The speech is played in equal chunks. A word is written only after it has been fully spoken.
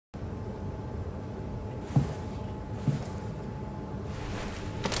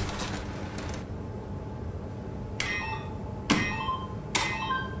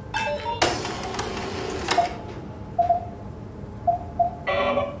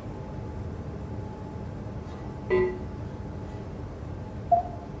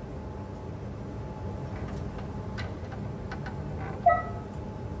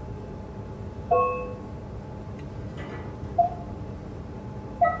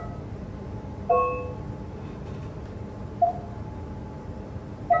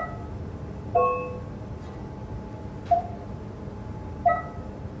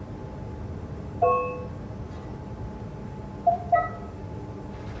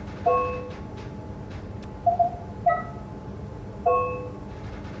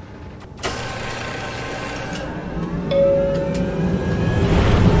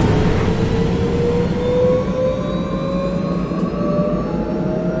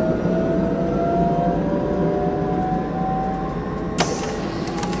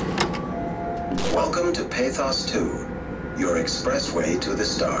PATHOS-II, your expressway to the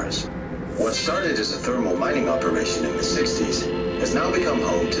stars. What started as a thermal mining operation in the 60s has now become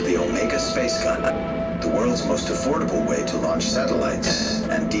home to the Omega space gun, the world's most affordable way to launch satellites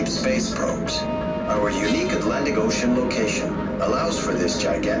and deep space probes. Our unique Atlantic Ocean location allows for this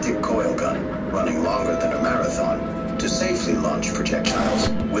gigantic coil gun, running longer than a marathon, to safely launch projectiles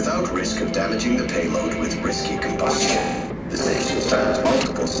without risk of damaging the payload with risky combustion. The station spans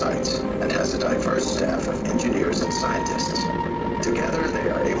multiple sites and has a diverse staff of engineers and scientists. Together, they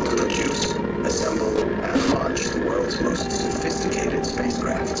are able to produce, assemble, and launch the world's most sophisticated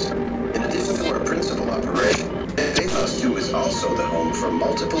spacecrafts. In addition to our principal operation, PATHOS-II is also the home for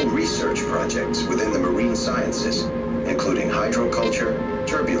multiple research projects within the marine sciences, including hydroculture,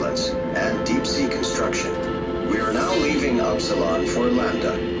 turbulence, and deep-sea construction. We are now leaving Upsilon for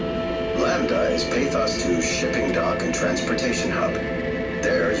Lambda. Lambda is PATHOS-II's shipping dock and transportation hub.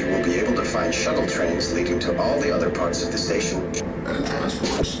 There, you will be able to find shuttle trains leading to all the other parts of the station.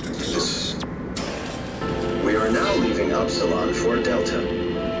 We are now leaving Upsilon for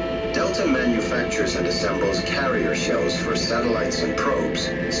Delta. Delta manufactures and assembles carrier shells for satellites and probes,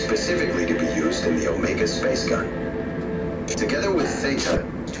 specifically to be used in the Omega space gun. Together with Theta,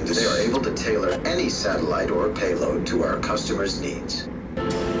 they are able to tailor any satellite or payload to our customers' needs.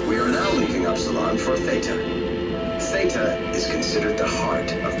 We are now leaving Upsilon for Theta. Theta is considered the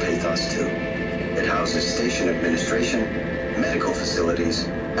heart of PATHOS-II. It houses station administration, medical facilities,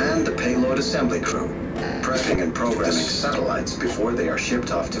 and the payload assembly crew, prepping and programming satellites before they are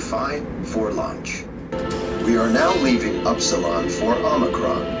shipped off to Phi for launch. We are now leaving Upsilon for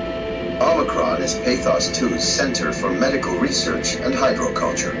Omicron. Omicron is PATHOS-II's Center for Medical Research and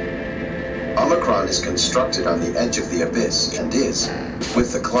Hydroculture. Omicron is constructed on the edge of the abyss and is,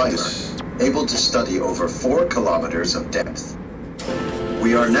 with the climber, able to study over 4 kilometers of depth.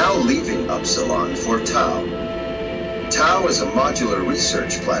 We are now leaving Upsilon for Tau. Tau is a modular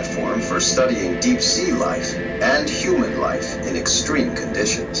research platform for studying deep-sea life and human life in extreme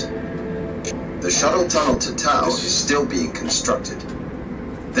conditions. The shuttle tunnel to Tau is still being constructed.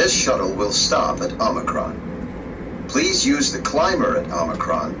 This shuttle will stop at Omicron. Please use the climber at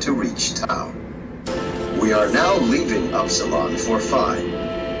Omicron to reach Tau. We are now leaving Upsilon for Phi.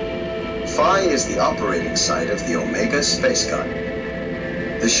 Phi is the operating site of the Omega space gun.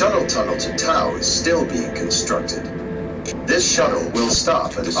 The shuttle tunnel to Tau is still being constructed. This shuttle will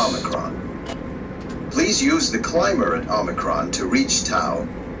stop at Omicron. Please use the climber at Omicron to reach Tau,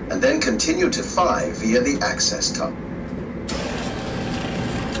 and then continue to Phi via the access tunnel.